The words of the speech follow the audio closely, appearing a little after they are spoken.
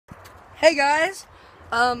Hey guys,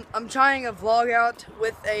 I'm trying a vlog out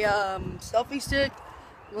with a selfie stick,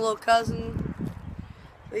 my little cousin.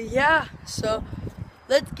 But yeah, so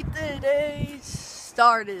let's get the day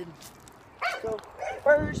started. So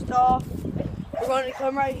first off, we're going to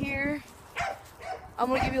come right here. I'm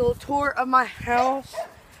going to give you a little tour of my house,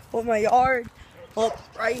 of my yard. Well,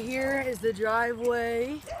 right here is the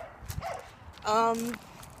driveway. Right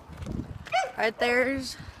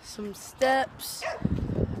there's some steps.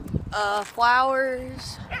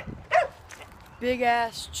 Flowers, big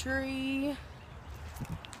ass tree.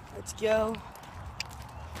 Let's go.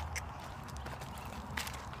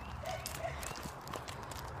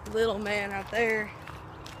 Little man out there.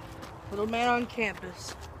 Little man on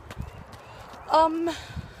campus.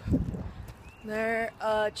 There,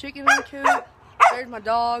 chicken in the coop. There's my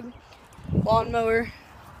dog. Lawnmower.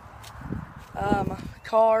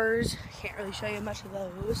 Cars. Can't really show you much of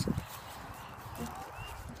those.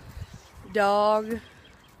 Dog.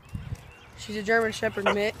 She's a German Shepherd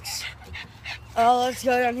mix. Let's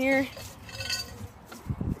go down here.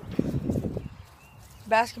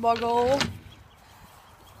 Basketball goal.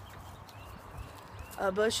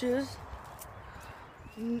 Bushes.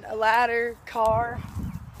 A ladder. Car.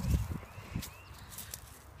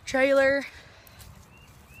 Trailer.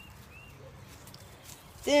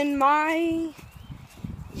 Then my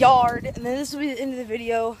yard. And then this will be the end of the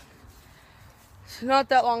video. It's not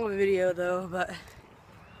that long of a video though, but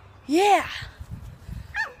yeah,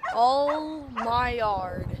 all my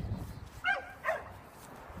yard,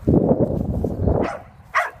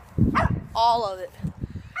 all of it.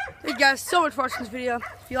 Thank you guys so much for watching this video.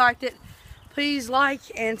 If you liked it, please like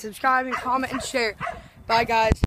and subscribe and comment and share. Bye guys.